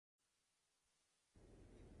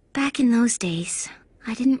Back in those days,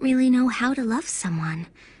 I didn't really know how to love someone.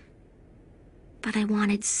 But I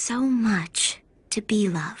wanted so much to be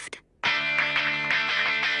loved.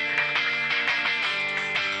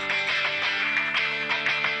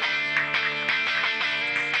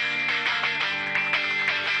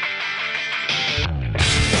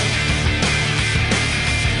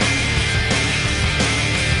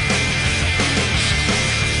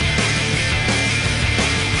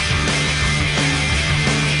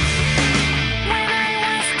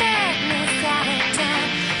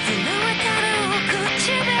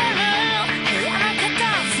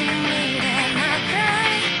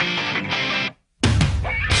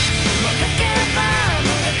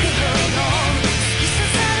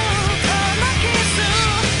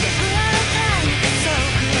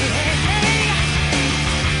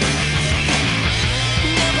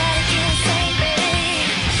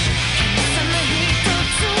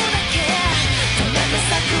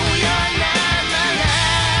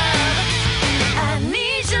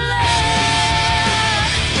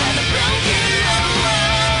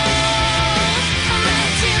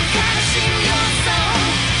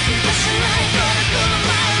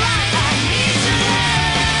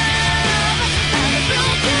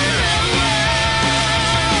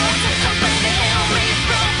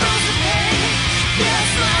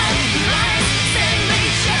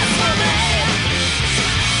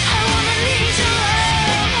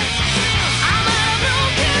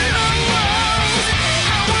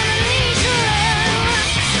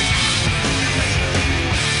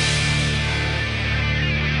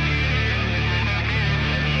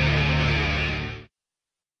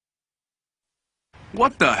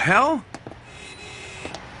 What the hell?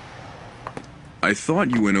 I thought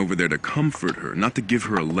you went over there to comfort her, not to give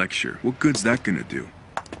her a lecture. What good's that gonna do?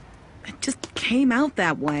 It just came out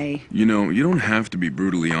that way. You know, you don't have to be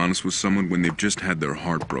brutally honest with someone when they've just had their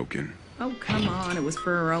heart broken. Oh, come on. It was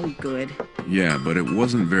for her own good. Yeah, but it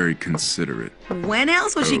wasn't very considerate. When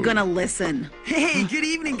else was she gonna listen? Hey, good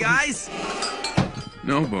evening, guys.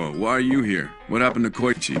 Nobo, why are you here? What happened to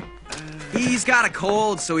Koichi? He's got a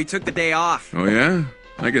cold, so he took the day off. Oh yeah?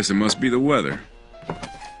 I guess it must be the weather.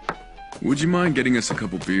 Would you mind getting us a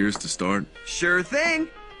couple beers to start? Sure thing.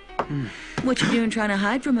 What you doing trying to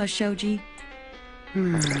hide from us, Shoji?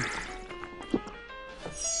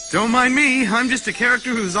 Don't mind me, I'm just a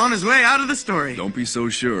character who's on his way out of the story. Don't be so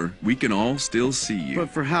sure. We can all still see you.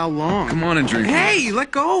 But for how long? Come on and drink. Hey,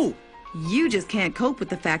 let go! You just can't cope with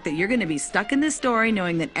the fact that you're gonna be stuck in this story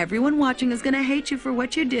knowing that everyone watching is gonna hate you for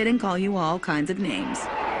what you did and call you all kinds of names.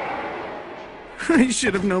 I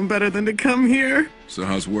should have known better than to come here. So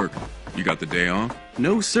how's work? You got the day off?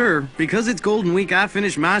 No, sir. Because it's Golden Week, I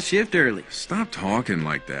finished my shift early. Stop talking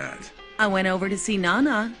like that. I went over to see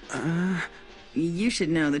Nana. You should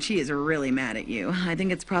know that she is really mad at you. I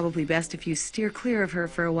think it's probably best if you steer clear of her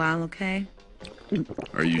for a while, okay?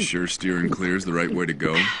 Are you sure steering clear is the right way to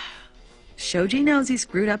go? Shoji knows he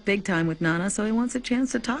screwed up big time with Nana, so he wants a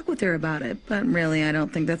chance to talk with her about it. But really, I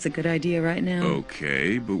don't think that's a good idea right now.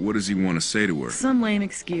 Okay, but what does he want to say to her? Some lame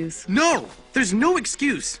excuse. No! There's no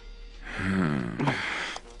excuse!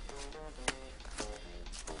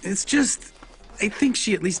 It's just... I think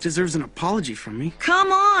she at least deserves an apology from me.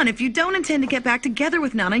 Come on! If you don't intend to get back together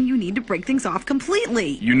with Nana, you need to break things off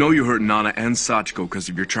completely. You know you hurt Nana and Sachiko because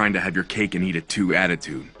of your trying to have your cake and eat it too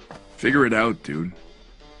attitude. Figure it out, dude.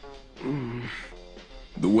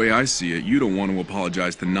 The way I see it, you don't want to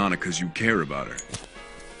apologize to Nana because you care about her.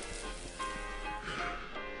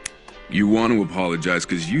 You want to apologize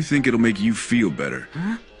because you think it'll make you feel better.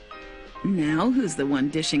 Huh? Now who's the one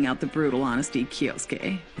dishing out the brutal honesty,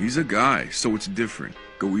 Kyosuke? He's a guy, so it's different.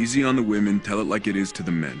 Go easy on the women, tell it like it is to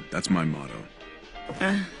the men. That's my motto.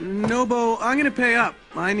 Nobo, I'm gonna pay up.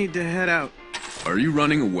 I need to head out. Are you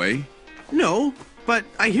running away? No, but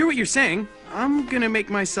I hear what you're saying. I'm gonna make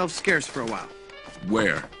myself scarce for a while.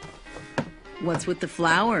 Where? What's with the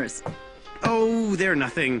flowers? Oh, they're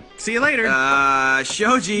nothing. See you later.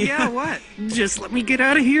 Shoji. Yeah, what? Just let me get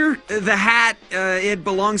out of here. The hat, it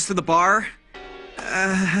belongs to the bar.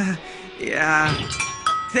 Yeah.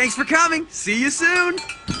 Thanks for coming. See you soon.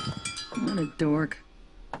 What a dork.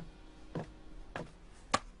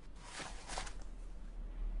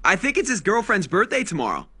 I think it's his girlfriend's birthday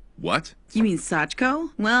tomorrow. What? You mean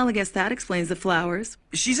Sachiko? Well, I guess that explains the flowers.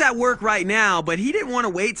 She's at work right now, but he didn't want to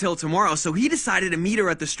wait till tomorrow, so he decided to meet her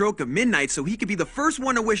at the stroke of midnight so he could be the first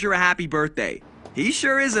one to wish her a happy birthday. He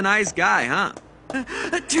sure is a nice guy, huh?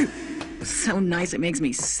 So nice it makes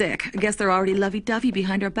me sick. I guess they're already lovey-dovey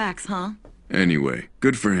behind our backs, huh? Anyway,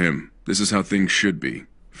 good for him. This is how things should be.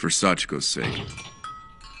 For Sachiko's sake.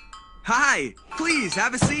 Hi! Please,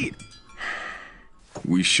 have a seat.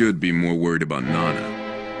 We should be more worried about Nana.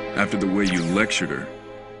 After the way you lectured her,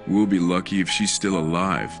 we'll be lucky if she's still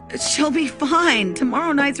alive. She'll be fine.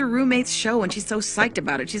 Tomorrow night's her roommate's show, and she's so psyched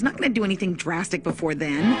about it. She's not going to do anything drastic before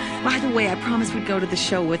then. By the way, I promised we'd go to the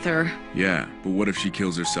show with her. Yeah, but what if she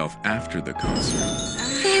kills herself after the concert?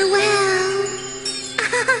 Farewell.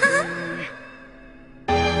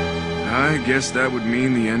 I guess that would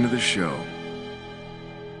mean the end of the show.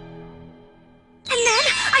 And then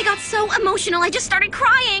I got so emotional I just started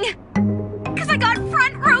crying. Because I got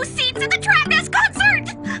front row seats at the Trapnest concert!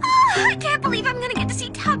 Oh, I can't believe I'm gonna get to see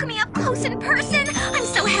Takumi up close in person. I'm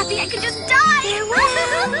so happy I could just die.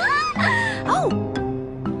 Oh,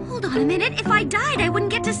 hold on a minute. If I died, I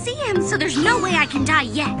wouldn't get to see him, so there's no way I can die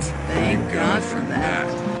yet. Thank God for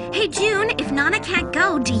that. Hey, June, if Nana can't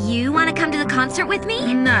go, do you want to come to the concert with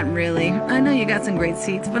me? Not really. I know you got some great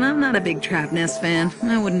seats, but I'm not a big Trapnest fan.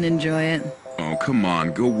 I wouldn't enjoy it. Oh, come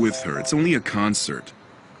on, go with her. It's only a concert.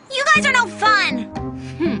 You guys are no fun!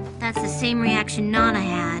 That's the same reaction Nana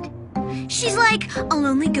had. She's like, I'll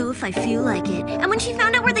only go if I feel like it. And when she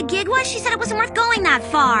found out where the gig was, she said it wasn't worth going that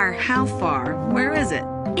far. How far? Where is it?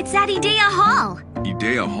 It's at Idea Hall.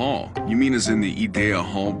 Idea Hall? You mean as in the Idea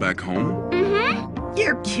Hall back home?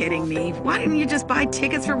 You're kidding me. Why didn't you just buy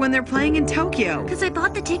tickets for when they're playing in Tokyo? Because I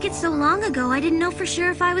bought the tickets so long ago, I didn't know for sure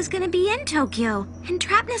if I was going to be in Tokyo. And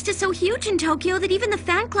Trapnest is so huge in Tokyo that even the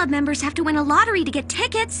fan club members have to win a lottery to get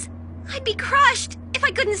tickets. I'd be crushed if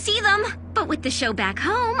I couldn't see them. But with the show back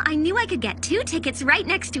home, I knew I could get 2 tickets right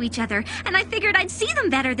next to each other, and I figured I'd see them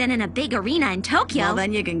better than in a big arena in Tokyo. Well,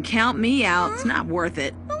 then you can count me out. It's not worth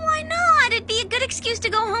it. But why not? It'd be a good excuse to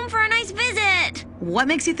go home for a nice visit. What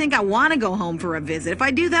makes you think I want to go home for a visit? If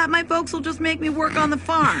I do that, my folks will just make me work on the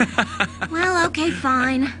farm. Well, okay,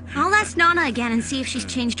 fine. I'll ask Nana again and see if she's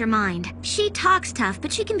changed her mind. She talks tough,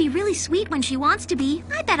 but she can be really sweet when she wants to be.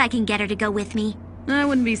 I bet I can get her to go with me. I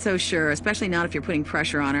wouldn't be so sure, especially not if you're putting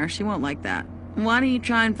pressure on her. She won't like that. Why don't you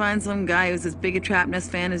try and find some guy who's as big a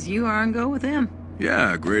Trapnest fan as you are and go with him?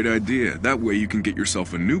 Yeah, great idea. That way you can get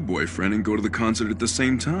yourself a new boyfriend and go to the concert at the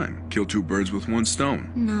same time. Kill 2 birds with 1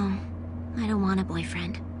 stone. No, I don't want a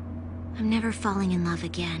boyfriend. I'm never falling in love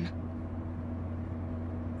again.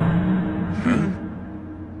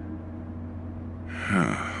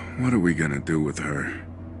 What are we gonna do with her?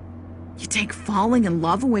 You take falling in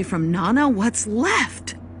love away from Nana? What's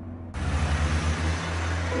left?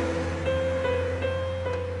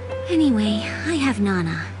 Anyway, I have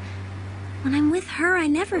Nana. When I'm with her, I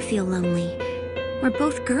never feel lonely. We're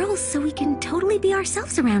both girls, so we can totally be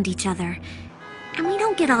ourselves around each other. And we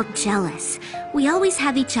don't get all jealous. We always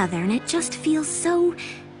have each other, and it just feels so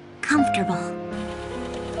comfortable.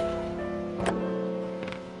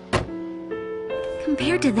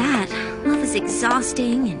 Compared to that, love is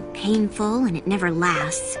exhausting and painful, and it never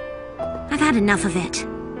lasts. I've had enough of it.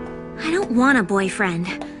 I don't want a boyfriend.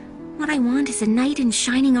 What I want is a knight in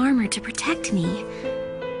shining armor to protect me.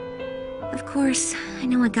 Of course, I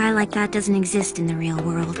know a guy like that doesn't exist in the real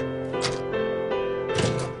world. It's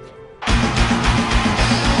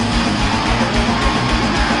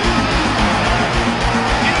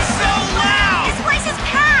so loud! This place is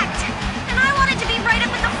packed! And I wanted to be right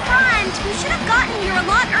up at the front! We should have gotten here a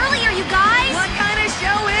lot earlier, you guys! What kind of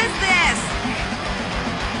show is this?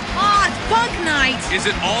 Oh, it's punk night! Is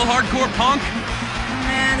it all hardcore punk?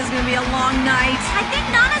 Man, this is gonna be a long night. I think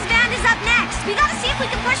Nana's band is up next. We gotta see if we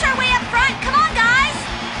can push our way up front. Come on, guys!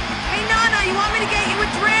 Hey, Nana, you want me to get you a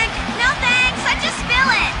drink? No thanks, I just spill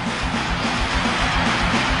it!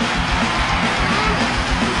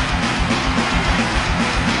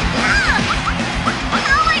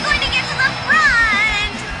 How am I going to get to the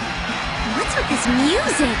front? What's with this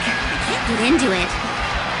music? I can't get into it.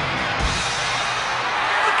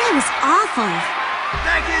 That guy was awful.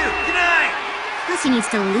 Thank you. Good night. Plus he needs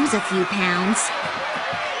to lose a few pounds.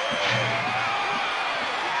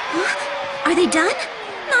 Huh? Are they done?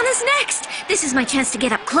 Nana's next. This is my chance to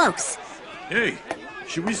get up close. Hey,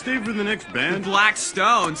 should we stay for the next band? Black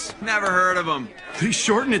Stones. Never heard of them. They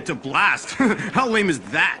shortened it to Blast. How lame is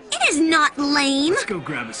that? It is not lame. Let's go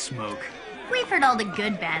grab a smoke. We've heard all the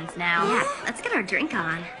good bands now. Yeah, let's get our drink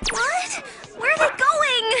on. What? Where are they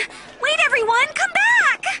going? Wait, everyone, come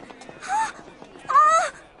back!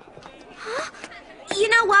 Oh. Huh? You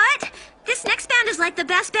know what? This next band is like the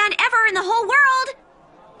best band ever in the whole world.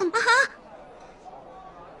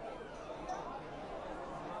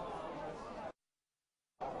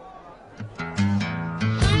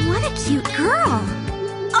 What a cute girl.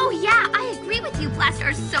 Oh yeah, I agree with you. Blaster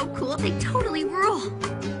is so cool. They totally rule.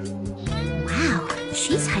 Wow,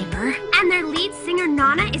 she's hyper. And their lead singer,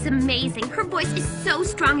 Nana, is amazing. Her voice is so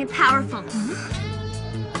strong and powerful.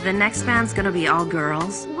 The next band's gonna be all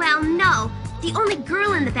girls? Well, no. The only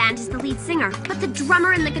girl in the band is the lead singer, but the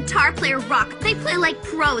drummer and the guitar player rock. They play like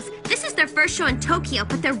pros. This is their first show in Tokyo,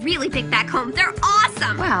 but they're really big back home. They're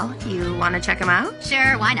awesome! Well, you wanna check them out?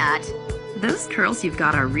 Sure, why not? Those curls you've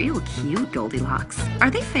got are real cute, Goldilocks. Are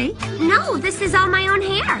they fake? No, this is all my own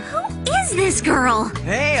hair. Who is this girl?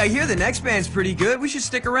 Hey, I hear the next band's pretty good. We should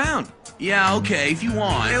stick around. Yeah, okay, if you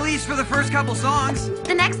want. At least for the first couple songs.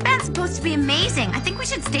 The next band's supposed to be amazing. I think we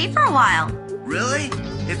should stay for a while. Really?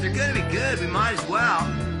 If they're gonna be good, we might as well.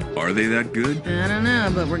 Are they that good? I don't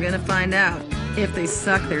know, but we're gonna find out. If they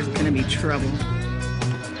suck, there's gonna be trouble.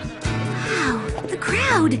 Wow, the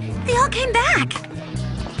crowd. They all came back.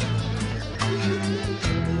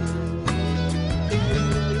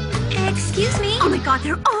 Excuse me? Oh my god,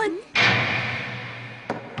 they're on!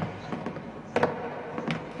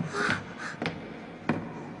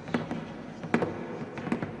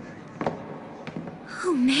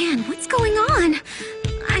 Oh man, what's going on?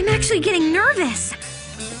 I'm actually getting nervous.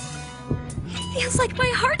 It feels like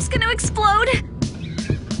my heart's gonna explode.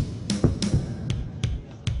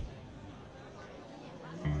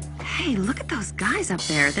 Hey, look at those guys up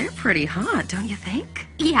there. They're pretty hot, don't you think?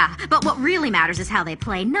 Yeah, but what really matters is how they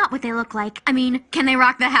play, not what they look like. I mean, can they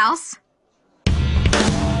rock the house?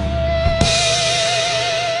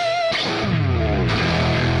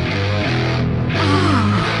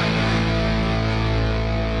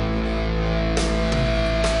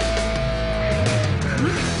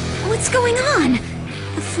 What's going on?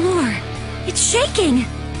 The floor, it's shaking.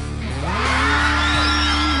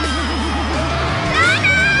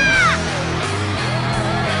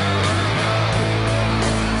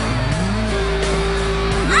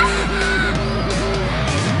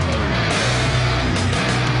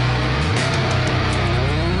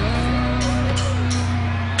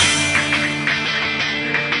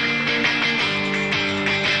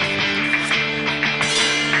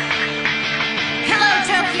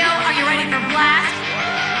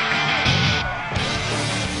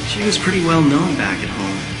 She was pretty well known back at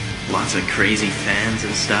home. Lots of crazy fans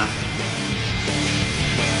and stuff.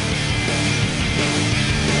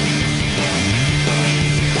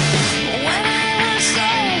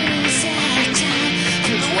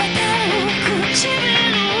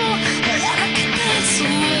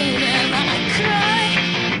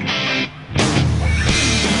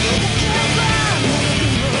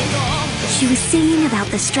 She was singing about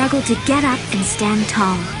the struggle to get up and stand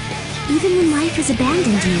tall, even when life has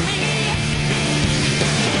abandoned you.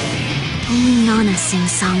 Only Nana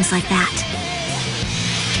sings songs like that.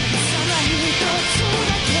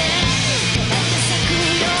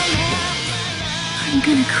 I'm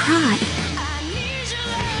gonna cry.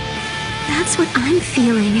 That's what I'm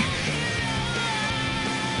feeling.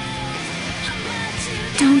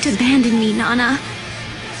 Don't abandon me, Nana.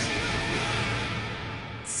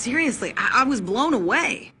 Seriously, I was blown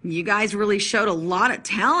away. You guys really showed a lot of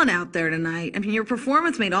talent out there tonight. I mean, your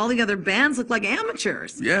performance made all the other bands look like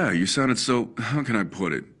amateurs. Yeah, you sounded so... How can I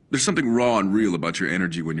put it? There's something raw and real about your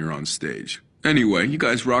energy when you're on stage. Anyway, you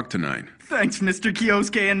guys rocked tonight. Thanks, Mr.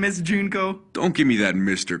 Kyosuke and Miss Junko. Don't give me that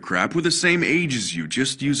Mr. crap. We're the same age as you.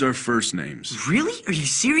 Just use our first names. Really? Are you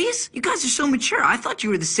serious? You guys are so mature. I thought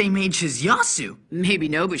you were the same age as Yasu. Maybe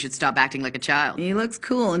Nobu should stop acting like a child. He looks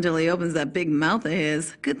cool until he opens that big mouth of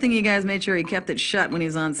his. Good thing you guys made sure he kept it shut when he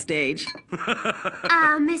was on stage.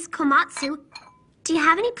 Miss Komatsu, do you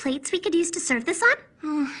have any plates we could use to serve this on?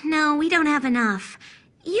 Oh, no, we don't have enough.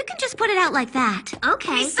 You can just put it out like that.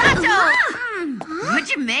 Okay.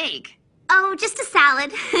 What'd you make? Oh, just a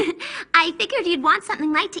salad. I figured you'd want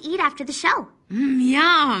something light to eat after the show.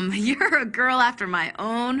 Yum. You're a girl after my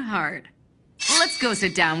own heart. Well, let's go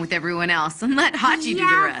sit down with everyone else and let Hachi do the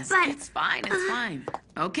Yeah, rest. but- It's fine, it's fine.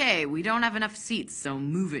 Okay, we don't have enough seats, so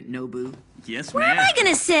move it, Nobu. Yes, Where am I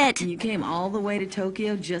gonna sit? You came all the way to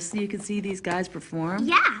Tokyo just so you could see these guys perform?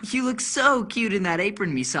 Yeah, You look so cute in that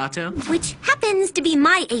apron, Misato. Which happens to be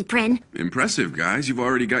my apron. Impressive, guys. You've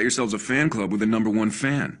already got yourselves a fan club with a #1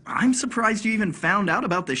 fan. I'm surprised you even found out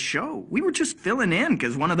about this show. We were just filling in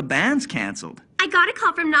because one of the bands canceled. I got a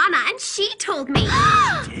call from Nana and she told me.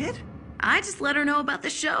 Did? I just let her know about the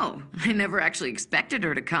show. I never actually expected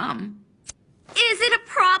her to come. Is it a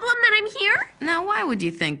problem that I'm here? Now, why would you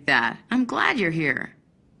think that? I'm glad you're here.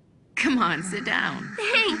 Come on, sit down.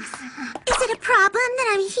 Thanks. Is it a problem that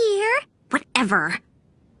I'm here? Whatever.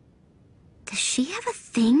 Does she have a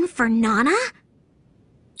thing for Nana?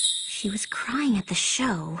 She was crying at the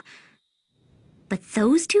show. But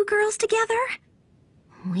those two girls together?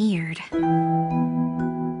 Weird.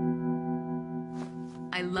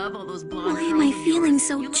 I I love all those blonde Why am I curls of feeling yours.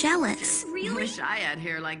 so You look jealous? I wish I had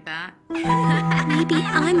hair like that. Maybe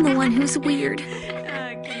I'm the one who's weird.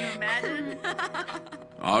 Can you imagine?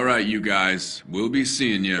 All right, you guys. We'll be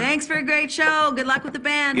seeing you. Thanks for a great show. Good luck with the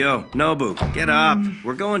band. Yo, Nobu, get up.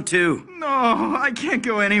 We're going too. No, I can't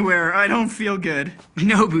go anywhere. I don't feel good.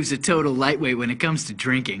 Nobu's a total lightweight when it comes to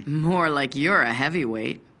drinking. More like you're a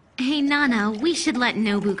heavyweight. Hey, Nana, we should let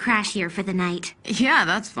Nobu crash here for the night. Yeah,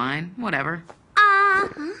 that's fine. Whatever.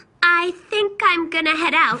 I think I'm gonna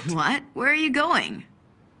head out. What? Where are you going?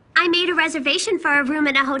 I made a reservation for a room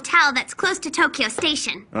in a hotel that's close to Tokyo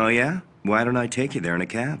Station. Oh, yeah? Why don't I take you there in a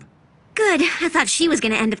cab? Good. I thought she was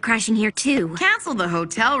gonna end up crashing here, too. Cancel the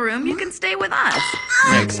hotel room. You can stay with us.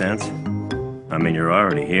 Makes sense. I mean, you're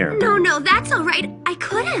already here. No, that's all right. I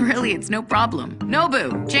couldn't. Really, it's no problem.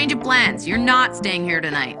 Nobu, change of plans. You're not staying here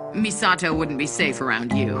tonight. Misato wouldn't be safe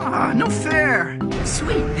around you. Ah, no fair.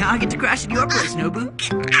 Sweet, now I get to crash at your place, Nobu.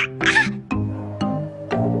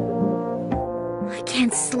 I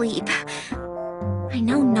can't sleep. I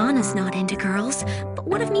know Nana's not into girls, but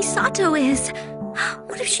what if Misato is?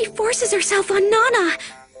 What if she forces herself on Nana?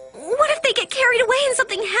 What if they get carried away and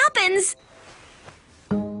something happens?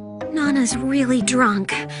 Nana's really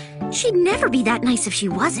drunk. She'd never be that nice if she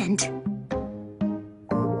wasn't.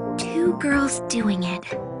 Two girls doing it.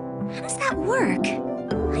 How does that work?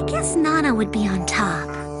 I guess Nana would be on top.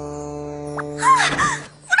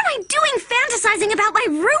 What am I doing fantasizing about my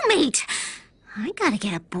roommate? I gotta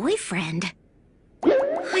get a boyfriend.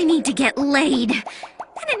 I need to get laid.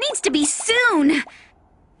 And it needs to be soon.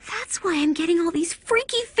 That's why I'm getting all these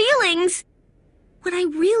freaky feelings. What I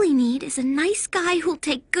really need is a nice guy who'll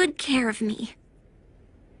take good care of me.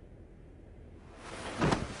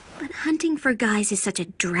 But hunting for guys is such a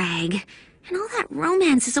drag, and all that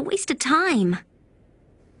romance is a waste of time.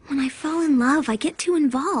 When I fall in love, I get too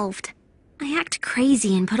involved. I act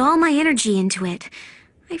crazy and put all my energy into it.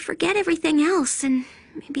 I forget everything else, and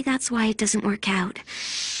maybe that's why it doesn't work out.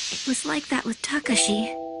 It was like that with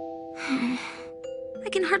Takashi. I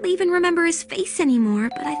can hardly even remember his face anymore,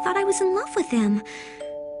 but I thought I was in love with him.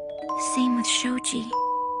 Same with Shoji.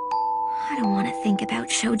 I don't want to think about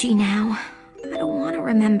Shoji now. I don't want to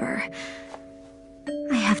remember.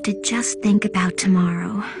 I have to just think about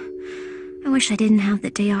tomorrow. I wish I didn't have the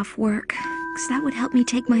day off work, because that would help me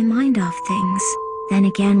take my mind off things. Then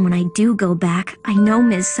again, when I do go back, I know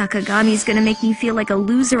Ms. Sakagami's gonna make me feel like a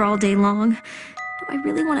loser all day long. Do I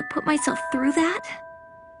really want to put myself through that?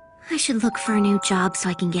 I should look for a new job so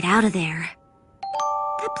I can get out of there.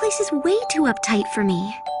 That place is way too uptight for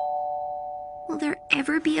me. Will there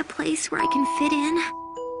ever be a place where I can fit in?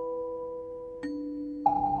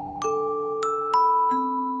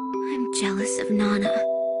 I'm jealous of Nana.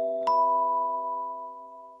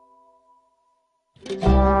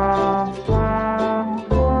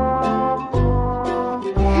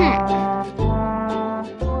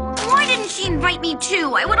 Why didn't she invite me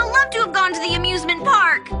too? I would have loved to have gone to the amusement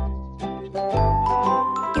park.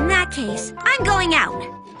 In that case, I'm going out.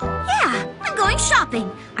 Yeah, I'm going shopping.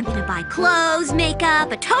 I'm gonna buy clothes,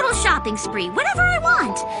 makeup, a total shopping spree, whatever I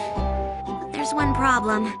want. But there's one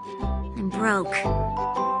problem. I'm broke.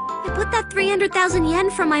 I put that 300,000 yen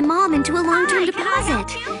from my mom into a long-term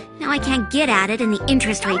deposit. Now I can't get at it and the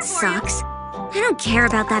interest rate sucks. I don't care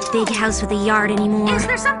about that big house with a yard anymore. Is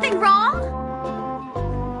there something wrong?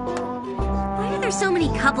 Why are there so many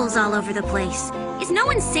couples all over the place? Is no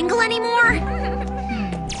one single anymore?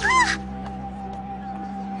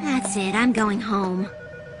 That's it, I'm going home.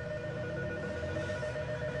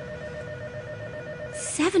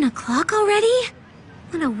 7 o'clock already?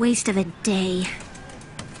 What a waste of a day.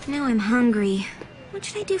 Now I'm hungry. What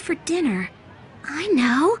should I do for dinner? I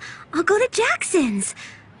know. I'll go to Jackson's.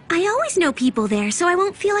 I always know people there, so I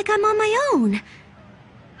won't feel like I'm on my own.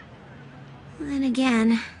 Then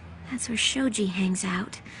again, that's where Shoji hangs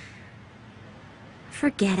out.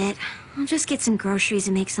 Forget it. I'll just get some groceries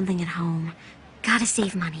and make something at home. Gotta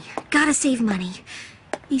save money. Gotta save money.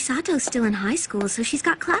 Misato's still in high school, so she's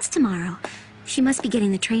got class tomorrow. She must be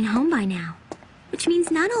getting the train home by now. Which means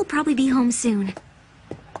Nana will probably be home soon.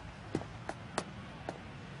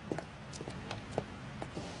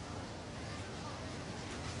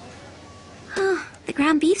 Oh, the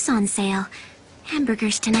ground beef's on sale.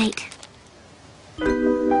 Hamburgers tonight.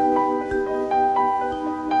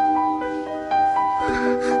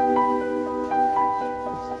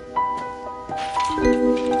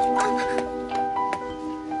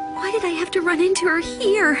 Why did I have to run into her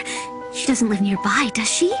here? She doesn't live nearby, does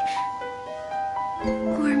she?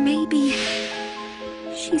 Or maybe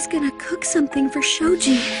she's gonna cook something for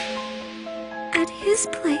Shoji at his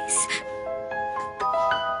place.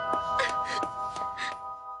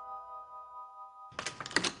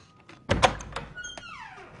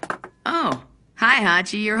 Hi,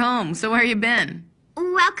 Hachi. You're home. So where you been?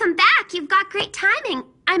 Welcome back. You've got great timing.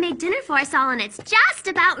 I made dinner for us all and it's just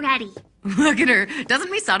about ready. Look at her.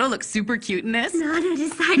 Doesn't Misato look super cute in this? Nana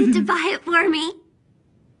decided to buy it for me.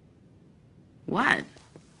 What?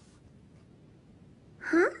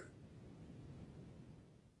 Huh?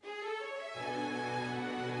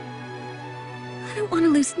 I don't want to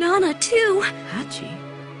lose Nana, too. Hachi?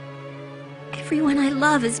 Everyone I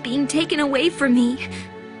love is being taken away from me.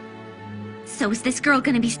 So is this girl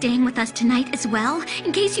gonna be staying with us tonight as well?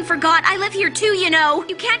 In case you forgot, I live here too, you know.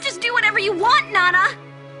 You can't just do whatever you want, Nana.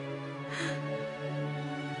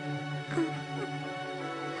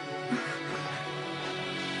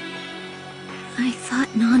 I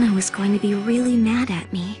thought Nana was going to be really mad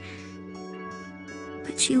at me.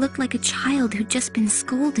 But she looked like a child who'd just been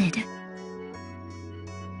scolded.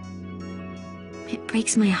 It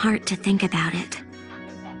breaks my heart to think about it.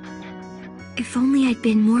 If only I'd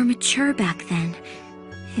been more mature back then.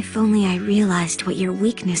 If only I realized what your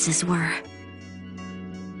weaknesses were.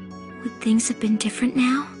 Would things have been different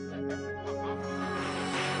now?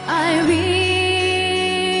 I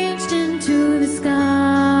reached into the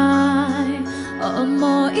sky.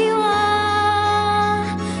 思い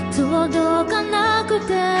は届かなく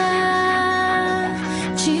て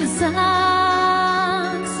小さ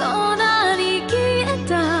な空に消え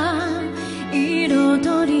た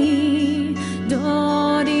彩り通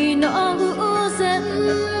りの風船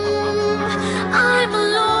I'm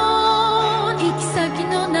alone 行き先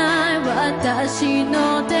のない私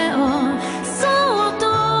の手